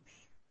thing.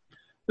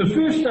 The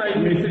first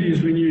aid method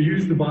is when you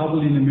use the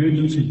Bible in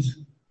emergencies.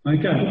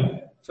 Okay.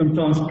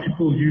 Sometimes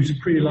people use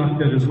prayer like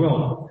that as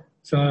well.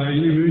 So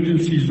in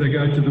emergencies, they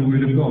go to the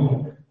Word of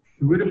God.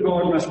 The Word of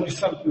God must be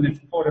something that's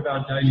part of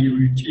our daily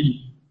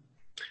routine.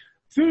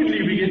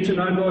 Thirdly, we get to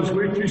know God's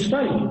Word through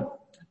study.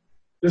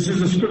 This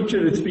is a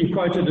scripture that's been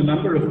quoted a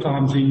number of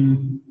times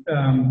in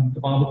the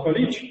Bible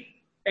College.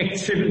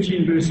 Acts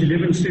 17 verse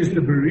 11 says the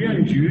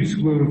Berean Jews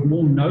were of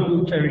more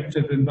noble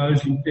character than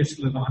those in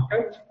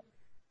Thessalonica,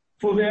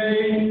 for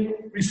they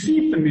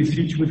received the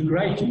message with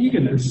great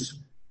eagerness,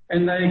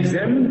 and they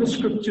examined the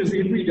scriptures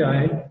every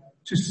day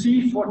to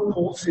see if what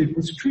Paul said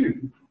was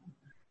true.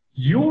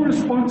 Your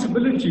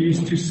responsibility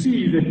is to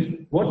see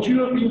that what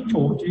you have been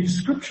taught is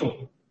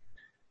scriptural.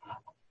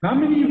 How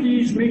many of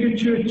these mega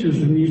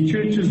churches and these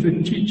churches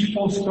that teach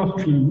false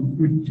doctrine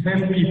would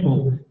have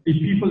people,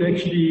 if people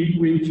actually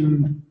went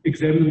and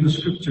examined the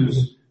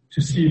scriptures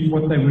to see if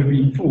what they were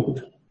being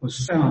taught was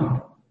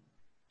sound?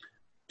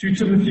 2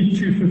 Timothy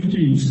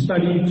 2:15,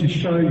 study to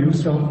show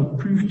yourself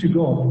approved to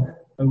God,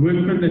 a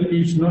workman that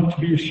needs not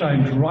to be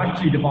ashamed,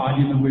 rightly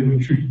dividing the word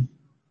of truth.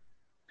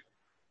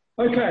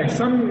 Okay,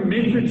 some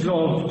methods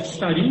of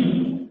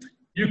study.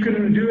 You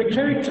can do a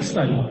character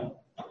study.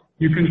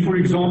 You can, for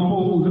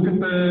example, look at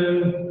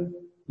the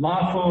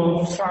life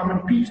of Simon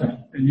Peter,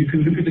 and you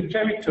can look at the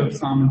character of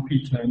Simon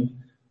Peter and,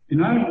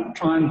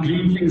 try and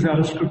glean things out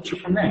of scripture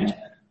from that.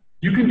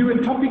 You can do a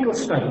topical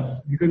study.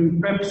 You can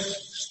perhaps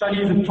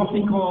study the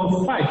topic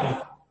of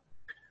faith.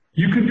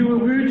 You can do a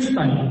word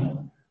study.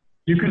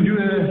 You can do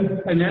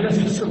an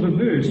analysis of a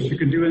verse. You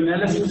can do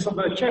analysis of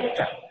a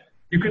chapter.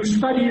 You can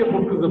study a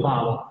book of the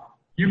Bible.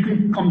 You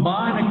can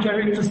combine a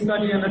character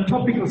study and a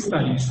topical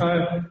study.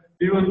 So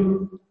there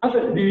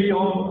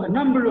are a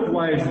number of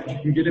ways that you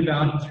can get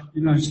about,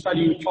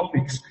 studying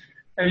topics.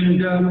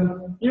 And,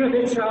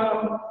 that's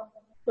how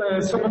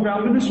some of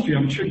our ministry,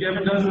 I'm sure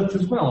Gavin does it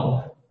as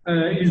well,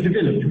 is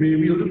developed, where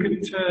we'll look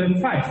at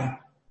faith.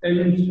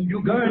 And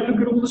you'll go and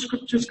look at all the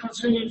scriptures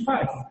concerning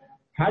faith.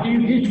 How do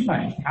you get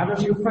faith? How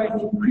does your faith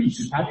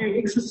increase? How do you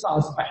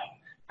exercise faith?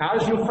 How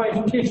is your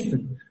faith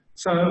tested?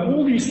 So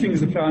all these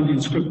things are found in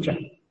scripture.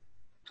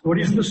 What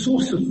is the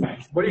source of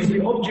faith? What is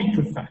the object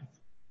of faith?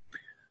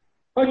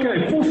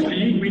 Okay,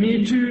 fourthly, we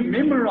need to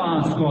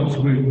memorize God's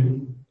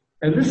word.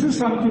 And this is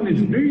something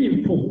that's very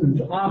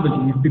important, I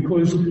believe,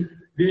 because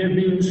there have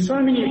been so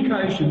many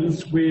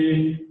occasions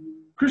where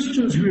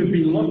Christians who have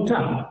been locked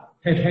up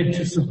have had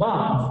to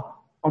survive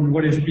on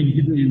what has been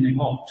hidden in their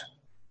heart.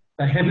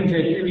 They haven't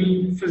had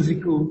any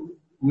physical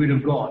word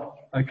of God.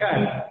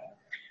 Okay?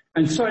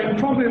 And so in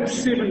Proverbs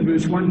 7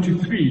 verse 1 to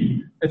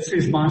 3, it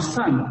says, my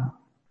son,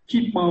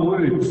 keep my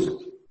words.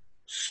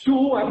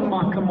 Store up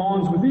my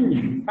commands within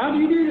you. How do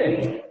you do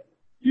that?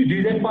 You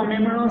do that by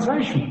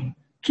memorization.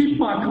 Keep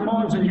my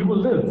commands and you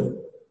will live.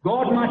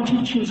 Guard my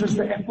teachings as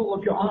the apple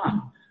of your eye.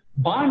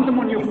 Bind them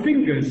on your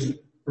fingers.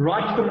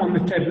 Write them on the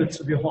tablets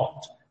of your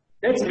heart.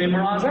 That's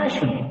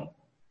memorization.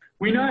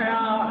 We know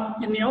how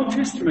in the Old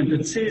Testament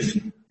it says,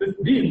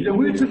 the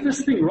words of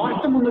this thing,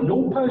 write them on the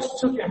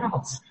doorposts of your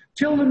house.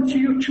 Tell them to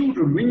your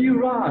children when you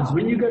rise,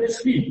 when you go to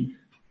sleep.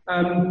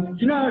 In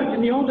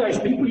the old days,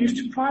 people used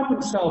to pride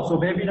themselves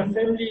of having a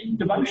family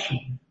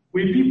devotion,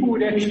 where people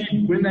would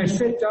actually, when they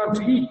sat down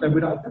to eat, they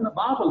would open the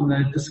Bible and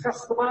they'd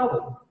discuss the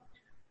Bible.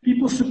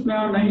 People sit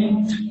now and they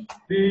eat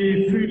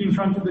their food in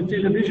front of the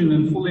television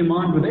and fill their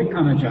mind with that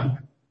kind of junk.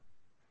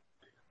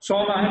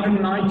 Psalm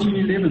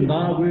 119:11,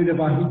 thy word have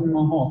I hid in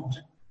my heart,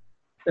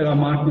 that I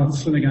might not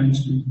sin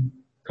against thee.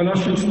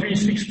 Colossians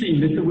 3:16,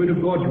 let the word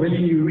of God dwell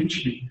in you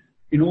richly,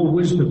 in all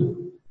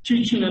wisdom,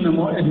 teaching and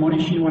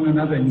admonishing one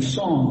another in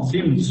psalms,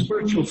 hymns,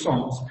 spiritual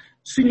songs,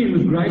 singing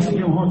with grace in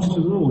your hearts to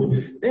the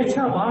Lord. That's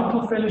how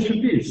vital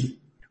fellowship is.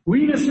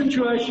 We're in a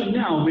situation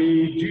now where,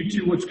 due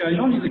to what's going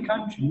on in the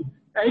country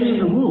and in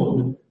the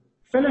world,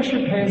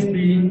 fellowship has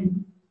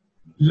been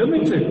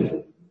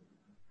limited.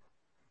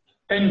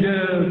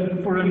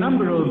 And for a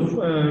number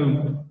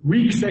of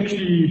weeks,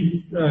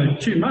 actually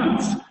 2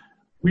 months,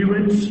 we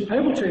weren't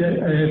able to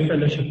have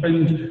fellowship.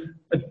 And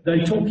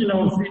they're talking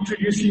of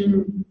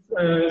introducing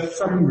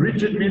some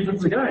rigid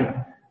methods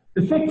again.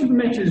 The fact of the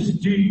matter is,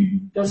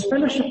 does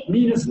fellowship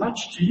mean as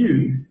much to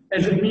you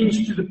as it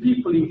means to the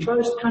people in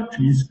closed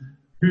countries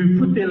who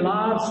put their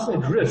lives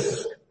at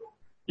risk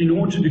in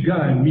order to go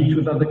and meet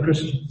with other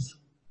Christians?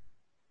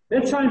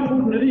 That's how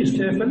important it is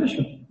to have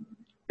fellowship.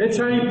 That's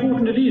how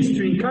important it is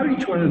to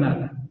encourage one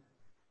another.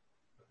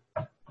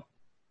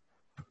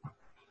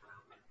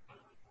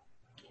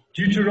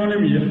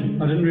 Deuteronomy,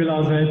 I didn't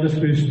realize I had this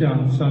verse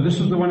down. So this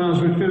is the one I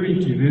was referring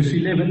to, verse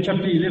 11,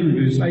 chapter 11,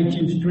 verse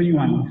 18 to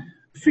 21.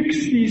 Fix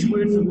these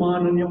words of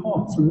mine on your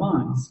hearts and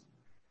minds.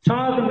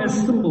 Tie them as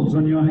symbols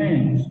on your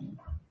hands.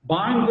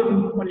 Bind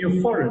them on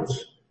your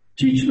foreheads.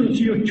 Teach them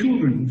to your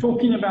children,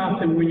 talking about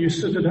them when you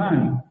sit at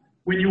home,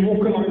 when you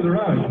walk along the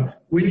road,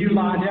 when you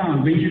lie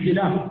down, when you get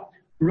up.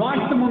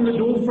 Write them on the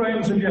door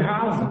frames of your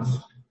houses,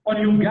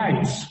 on your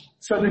gates,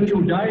 so that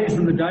your days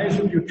and the days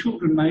of your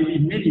children may be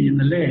many in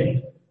the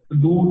land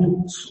the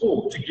Lord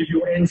swore to give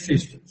your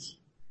ancestors.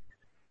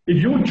 If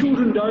your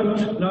children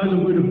don't know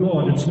the word of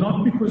God, it's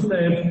not because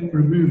they have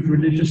removed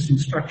religious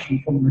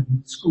instruction from the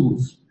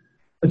schools.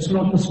 It's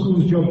not the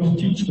school's job to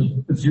teach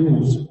them. It's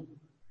yours.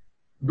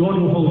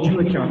 God will hold you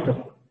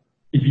accountable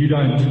if you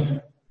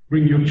don't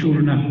bring your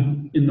children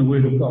up in the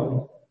word of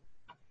God.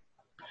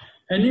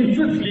 And then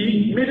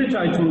fifthly,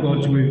 meditate on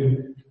God's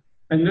word.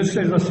 And this,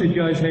 as I said,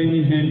 goes hand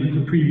in hand with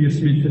the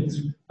previous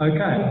methods.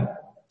 Okay,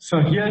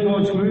 so hear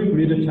God's word,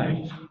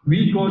 meditate.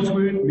 Read God's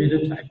word,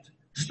 meditate.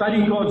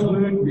 Study God's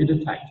word,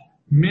 meditate.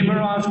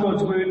 Memorize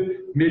God's word,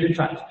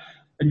 meditate.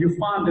 And you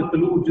find that the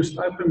Lord just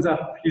opens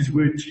up His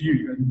word to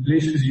you and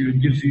blesses you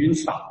and gives you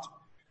insight.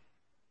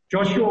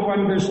 Joshua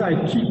 1 verse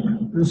 8,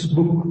 keep this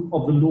book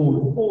of the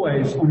Lord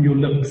always on your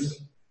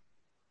lips.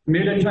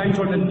 Meditate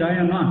on it day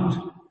and night,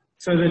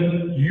 so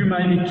that you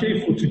may be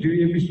careful to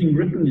do everything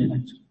written in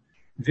it.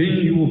 Then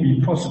you will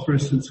be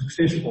prosperous and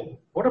successful.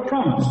 What a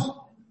promise.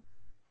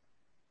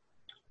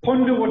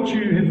 Ponder what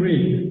you have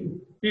read.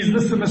 Is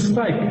this a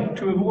mistake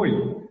to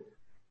avoid?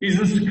 Is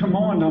this a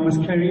command I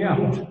must carry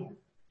out?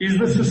 Is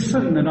this a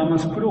sin that I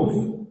must put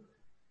off?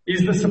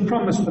 Is this a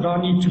promise that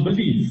I need to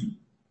believe?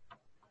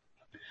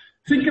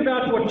 Think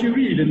about what you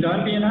read and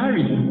don't be in a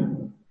hurry.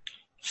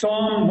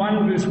 Psalm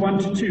 1 verse 1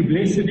 to 2,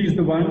 blessed is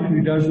the one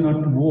who does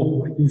not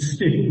walk in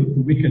step with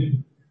the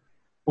wicked,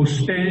 or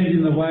stand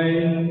in the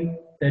way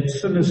that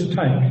sinners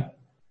take,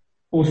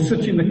 or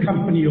sit in the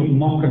company of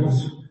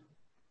mockers,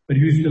 but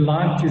whose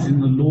delight is in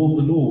the law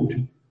of the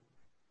Lord,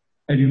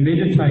 and who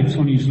meditates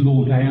on his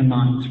law day and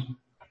night.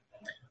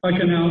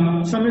 Okay,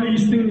 now, some of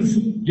these things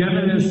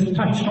Gavin has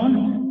touched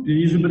on. There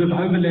is a bit of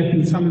overlap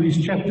in some of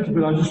these chapters,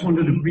 but I just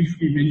wanted to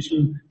briefly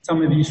mention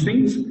some of these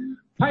things.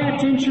 Pay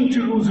attention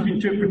to rules of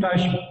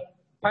interpretation.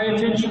 Pay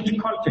attention to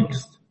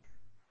context.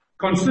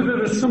 Consider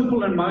the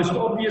simple and most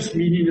obvious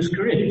meaning is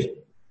correct.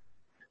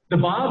 The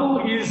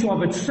Bible is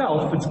of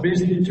itself its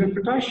best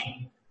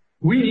interpretation.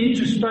 We need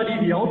to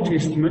study the Old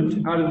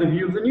Testament out of the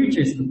view of the New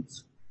Testament.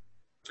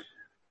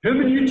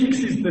 Hermeneutics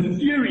is the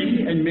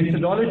theory and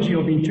methodology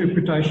of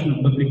interpretation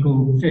of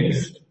biblical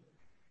text.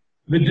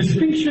 The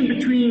distinction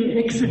between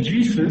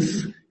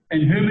exegesis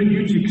and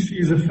hermeneutics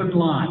is a thin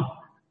line.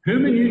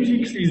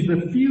 Hermeneutics is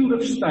the field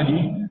of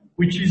study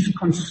which is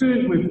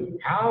concerned with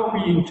how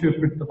we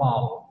interpret the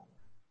Bible,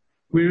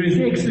 whereas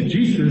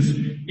exegesis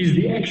is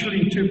the actual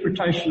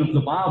interpretation of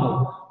the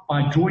Bible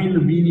by drawing the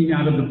meaning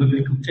out of the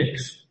biblical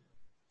text.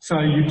 So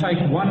you take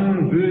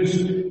one verse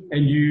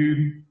and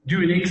you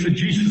do an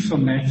exegesis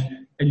on that,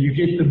 and you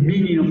get the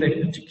meaning of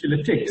that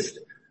particular text.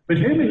 But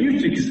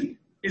hermeneutics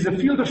is a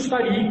field of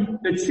study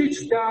that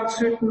sets down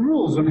certain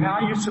rules on how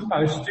you're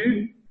supposed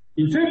to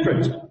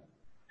interpret.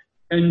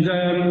 And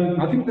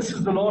I think this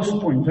is the last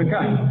point,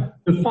 okay?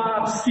 The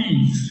 5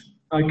 C's,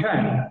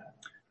 okay?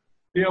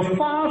 There are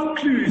 5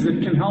 clues that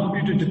can help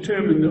you to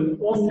determine the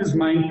author's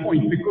main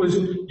point, because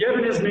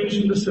Gavin has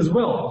mentioned this as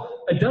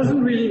well. It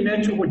doesn't really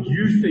matter what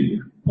you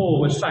think Paul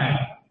was saying.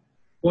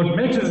 What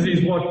matters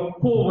is what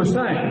Paul was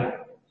saying.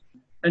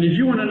 And if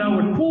you want to know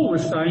what Paul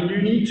was saying,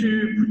 you need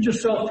to put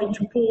yourself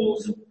into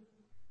Paul's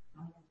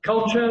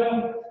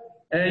culture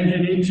and you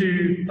need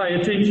to pay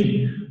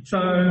attention. So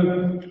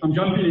I'm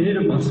jumping ahead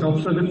of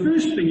myself. So the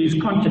first thing is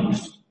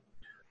context.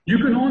 You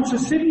can answer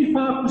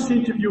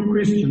 75% of your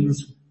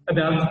questions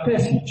about the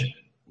passage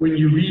when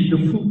you read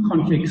the full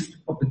context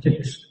of the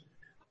text.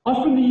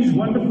 Often these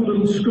wonderful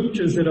little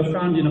scriptures that are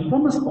found in a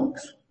promise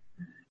box,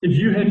 if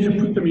you had to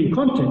put them in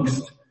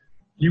context,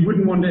 you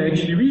wouldn't want to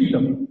actually read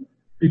them,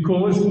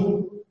 because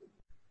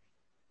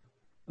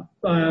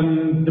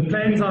the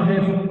plans I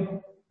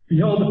have,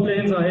 behold, the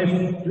plans I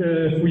have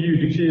for you,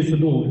 declares the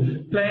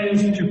Lord.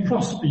 Plans to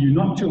prosper you,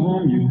 not to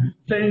harm you.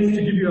 Plans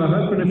to give you a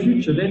hope and a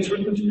future. That's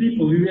written to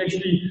people who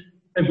actually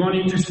have gone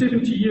into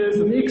 70 years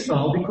of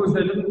exile because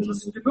they didn't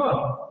listen to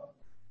God.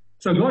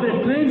 So God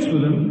had plans for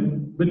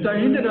them, but they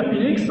ended up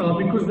in exile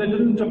because they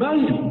didn't obey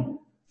Him.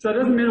 So it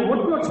doesn't matter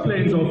what God's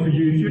plans are for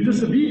you. If you're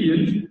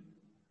disobedient,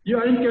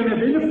 you ain't going to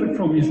benefit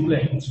from His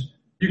plans.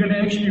 You're going to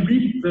actually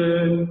reap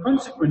the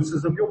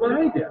consequences of your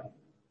behavior.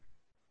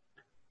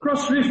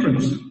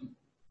 Cross-reference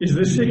is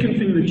the second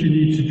thing that you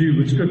need to do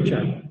with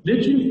Scripture.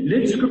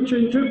 Let Scripture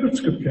interpret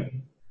Scripture.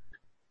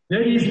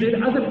 That is,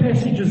 let other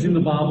passages in the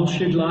Bible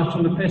shed light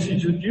on the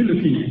passage that you're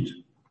looking at.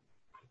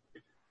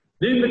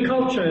 Then the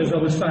culture, as I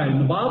was saying,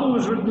 the Bible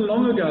was written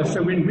long ago,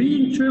 so when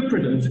we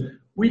interpret it,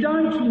 we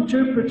don't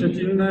interpret it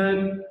in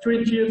the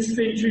 20th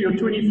century or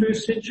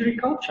 21st century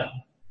culture.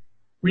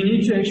 We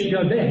need to actually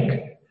go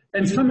back.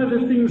 And some of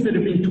the things that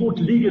have been taught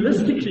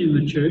legalistically in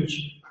the church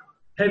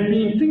have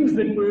been things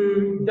that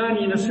were done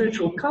in a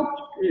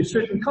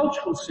certain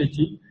cultural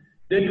setting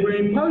that were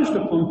imposed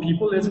upon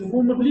people as a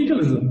form of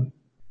legalism.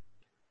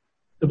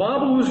 The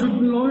Bible was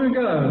written long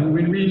ago, and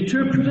when we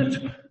interpret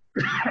it,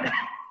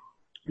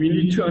 we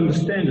need to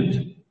understand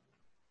it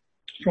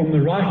from the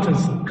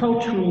writer's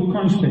cultural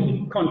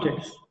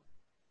context.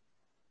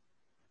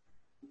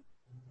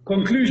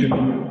 Conclusion.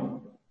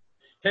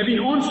 Having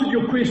answered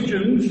your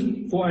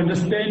questions for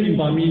understanding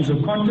by means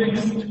of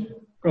context,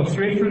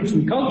 cross-reference,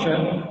 and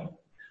culture,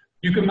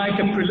 you can make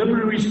a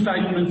preliminary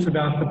statement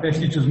about the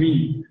passage's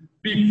meaning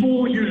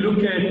before you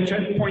look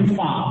at point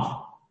 5.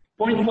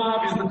 Point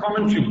 5 is the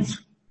commentaries.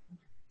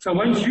 So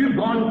once you've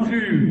gone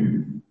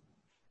through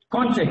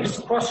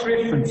context,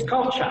 cross-reference,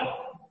 culture,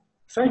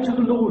 say to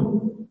the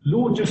Lord,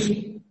 Lord, just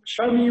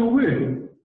show me your word.